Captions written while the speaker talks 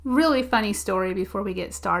Really funny story before we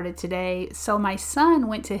get started today. So my son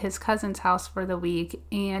went to his cousin's house for the week,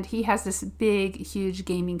 and he has this big, huge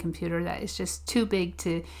gaming computer that is just too big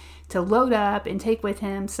to load up and take with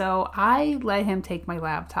him. So I let him take my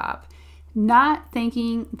laptop, not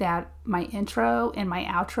thinking that my intro and my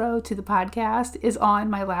outro to the podcast is on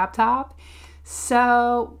my laptop.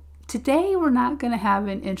 So today we're not going to have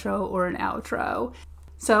an intro or an outro.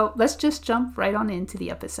 So let's just jump right on into the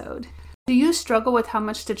episode. Do you struggle with how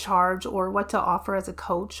much to charge or what to offer as a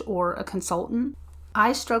coach or a consultant?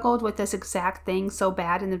 I struggled with this exact thing so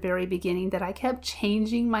bad in the very beginning that I kept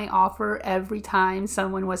changing my offer every time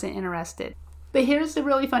someone wasn't interested. But here's the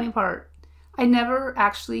really funny part. I never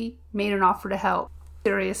actually made an offer to help.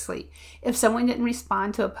 Seriously, if someone didn't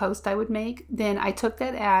respond to a post I would make, then I took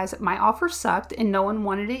that as my offer sucked and no one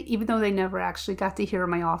wanted it, even though they never actually got to hear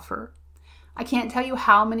my offer. I can't tell you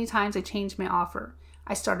how many times I changed my offer.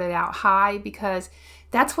 I started out high because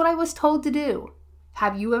that's what I was told to do.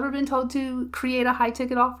 Have you ever been told to create a high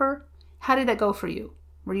ticket offer? How did that go for you?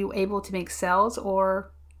 Were you able to make sales,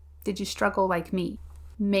 or did you struggle like me?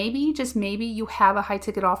 Maybe, just maybe, you have a high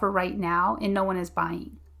ticket offer right now and no one is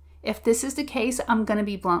buying. If this is the case, I'm going to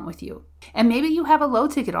be blunt with you. And maybe you have a low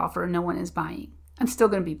ticket offer and no one is buying. I'm still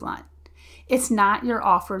going to be blunt. It's not your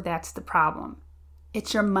offer that's the problem.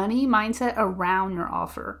 It's your money mindset around your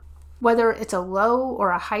offer. Whether it's a low or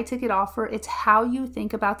a high ticket offer, it's how you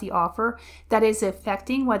think about the offer that is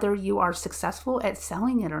affecting whether you are successful at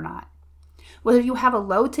selling it or not. Whether you have a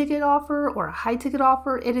low ticket offer or a high ticket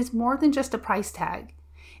offer, it is more than just a price tag.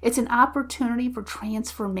 It's an opportunity for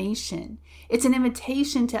transformation. It's an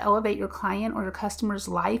invitation to elevate your client or your customer's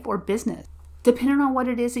life or business, depending on what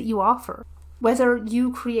it is that you offer. Whether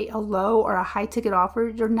you create a low or a high ticket offer,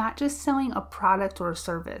 you're not just selling a product or a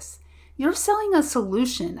service. You're selling a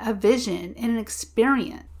solution, a vision, and an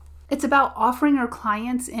experience. It's about offering your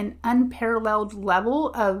clients an unparalleled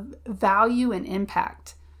level of value and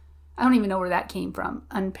impact. I don't even know where that came from,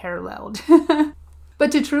 unparalleled.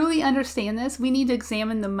 But to truly understand this, we need to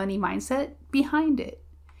examine the money mindset behind it.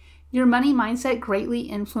 Your money mindset greatly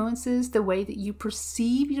influences the way that you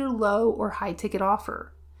perceive your low or high ticket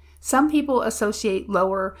offer. Some people associate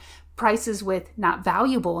lower prices with not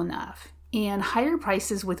valuable enough and higher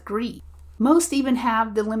prices with greed. Most even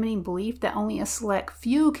have the limiting belief that only a select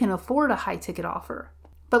few can afford a high ticket offer.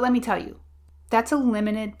 But let me tell you, that's a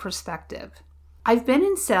limited perspective. I've been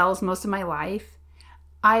in sales most of my life.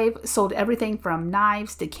 I've sold everything from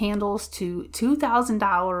knives to candles to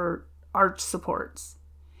 $2,000 arch supports.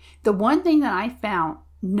 The one thing that I found,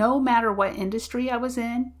 no matter what industry I was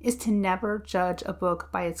in, is to never judge a book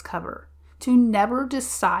by its cover, to never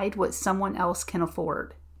decide what someone else can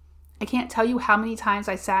afford. I can't tell you how many times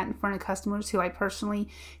I sat in front of customers who I personally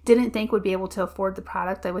didn't think would be able to afford the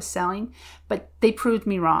product I was selling, but they proved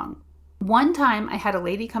me wrong. One time I had a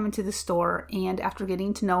lady come into the store, and after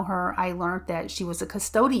getting to know her, I learned that she was a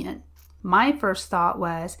custodian. My first thought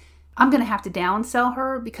was, I'm going to have to downsell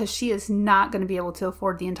her because she is not going to be able to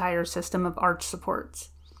afford the entire system of arch supports.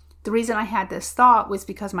 The reason I had this thought was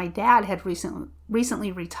because my dad had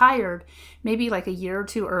recently retired, maybe like a year or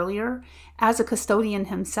two earlier, as a custodian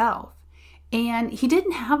himself. And he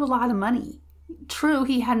didn't have a lot of money. True,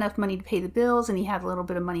 he had enough money to pay the bills and he had a little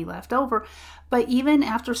bit of money left over. But even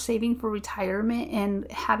after saving for retirement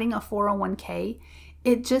and having a 401k,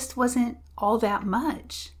 it just wasn't all that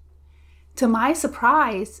much. To my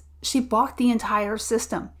surprise, she bought the entire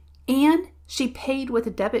system and she paid with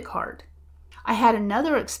a debit card. I had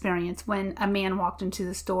another experience when a man walked into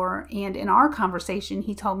the store, and in our conversation,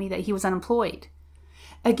 he told me that he was unemployed.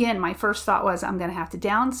 Again, my first thought was I'm going to have to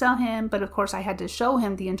downsell him, but of course I had to show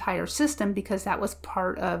him the entire system because that was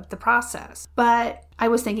part of the process. But I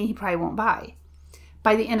was thinking he probably won't buy.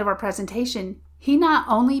 By the end of our presentation, he not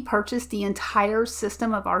only purchased the entire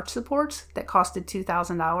system of arch supports that costed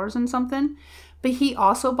 $2,000 and something, but he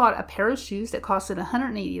also bought a pair of shoes that costed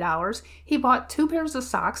 $180. He bought 2 pairs of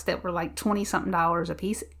socks that were like $20-something a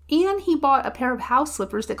piece. And he bought a pair of house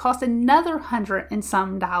slippers that cost another $100 and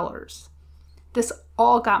some. This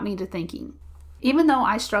all got me to thinking. Even though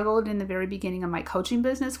I struggled in the very beginning of my coaching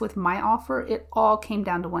business with my offer, it all came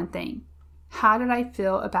down to one thing. How did I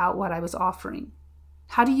feel about what I was offering?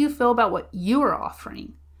 How do you feel about what you are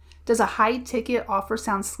offering? Does a high ticket offer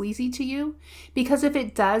sound sleazy to you? Because if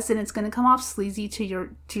it does, then it's going to come off sleazy to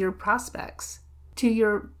your prospects, to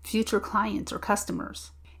your future clients or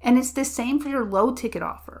customers. And it's the same for your low ticket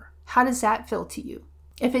offer. How does that feel to you?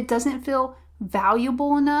 If it doesn't feel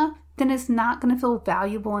valuable enough, then it's not going to feel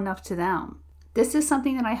valuable enough to them. This is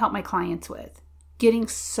something that I help my clients with. getting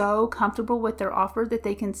so comfortable with their offer that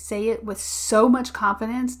they can say it with so much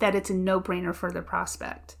confidence that it's a no-brainer for the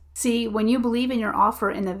prospect. See, when you believe in your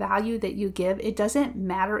offer and the value that you give, it doesn't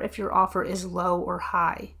matter if your offer is low or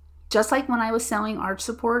high. Just like when I was selling arch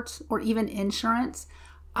supports or even insurance,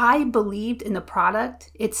 I believed in the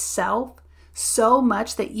product itself so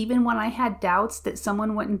much that even when I had doubts that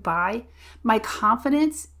someone wouldn't buy, my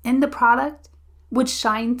confidence in the product would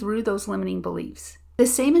shine through those limiting beliefs. The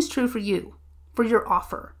same is true for you, for your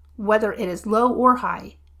offer, whether it is low or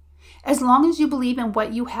high. As long as you believe in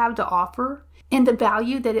what you have to offer and the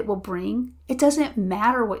value that it will bring, it doesn't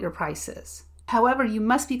matter what your price is. However, you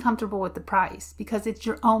must be comfortable with the price because it's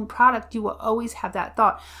your own product. You will always have that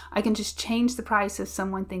thought. I can just change the price if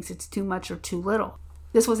someone thinks it's too much or too little.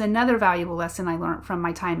 This was another valuable lesson I learned from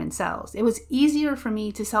my time in sales. It was easier for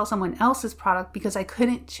me to sell someone else's product because I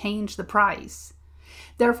couldn't change the price.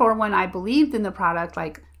 Therefore, when I believed in the product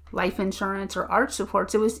like life insurance or arch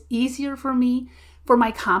supports, it was easier for me, for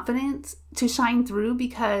my confidence to shine through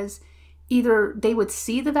because either they would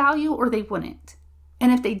see the value or they wouldn't.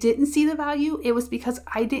 And if they didn't see the value, it was because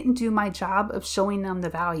I didn't do my job of showing them the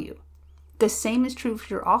value. The same is true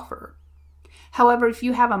for your offer. However, if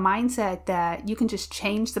you have a mindset that you can just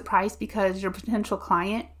change the price because your potential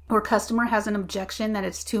client or customer has an objection that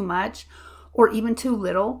it's too much or even too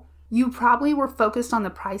little, you probably were focused on the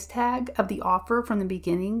price tag of the offer from the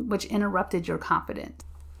beginning, which interrupted your confidence.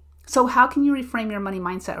 So how can you reframe your money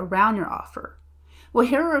mindset around your offer? Well,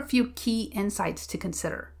 here are a few key insights to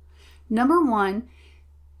consider. Number one,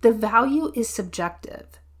 the value is subjective.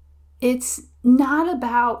 It's not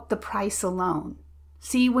about the price alone.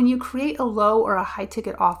 See, when you create a low or a high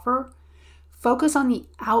ticket offer, focus on the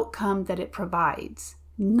outcome that it provides,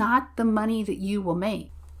 not the money that you will make.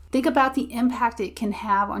 Think about the impact it can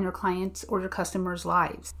have on your clients or your customers'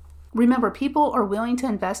 lives. Remember, people are willing to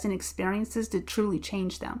invest in experiences to truly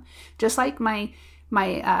change them. Just like my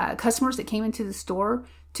customers that came into the store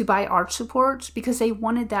to buy arch supports because they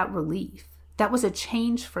wanted that relief. That was a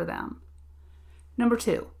change for them. Number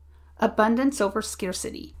two, abundance over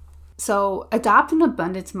scarcity. So adopt an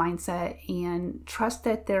abundance mindset and trust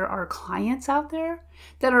that there are clients out there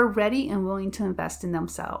that are ready and willing to invest in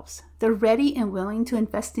themselves. They're ready and willing to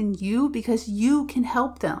invest in you because you can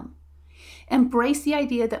help them. Embrace the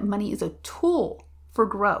idea that money is a tool for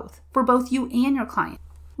growth for both you and your client.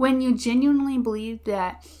 When you genuinely believe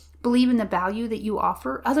in the value that you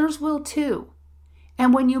offer, others will too.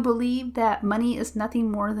 And when you believe that money is nothing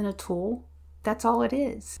more than a tool, that's all it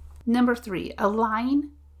is. Number three, align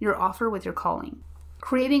your offer with your calling.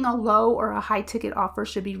 Creating a low or a high ticket offer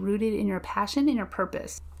should be rooted in your passion and your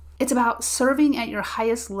purpose. It's about serving at your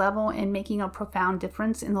highest level and making a profound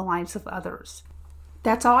difference in the lives of others.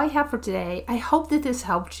 That's all I have for today. I hope that this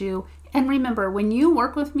helped you. And remember, when you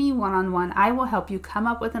work with me one-on-one, I will help you come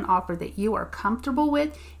up with an offer that you are comfortable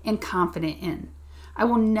with and confident in. I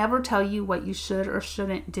will never tell you what you should or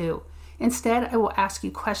shouldn't do. Instead, I will ask you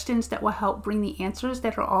questions that will help bring the answers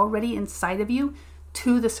that are already inside of you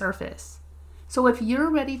to the surface. So if you're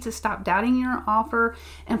ready to stop doubting your offer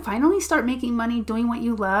and finally start making money doing what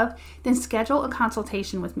you love, then schedule a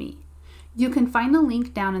consultation with me. You can find the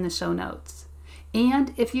link down in the show notes.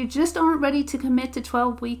 And if you just aren't ready to commit to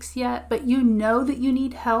 12 weeks yet, but you know that you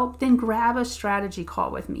need help, then grab a strategy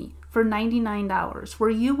call with me for $99, where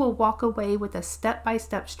you will walk away with a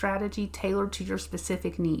step-by-step strategy tailored to your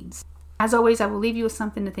specific needs. As always, I will leave you with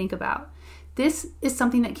something to think about. This is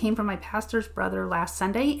something that came from my pastor's brother last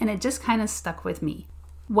Sunday, and it just kind of stuck with me.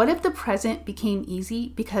 What if the present became easy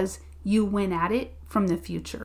because you went at it from the future?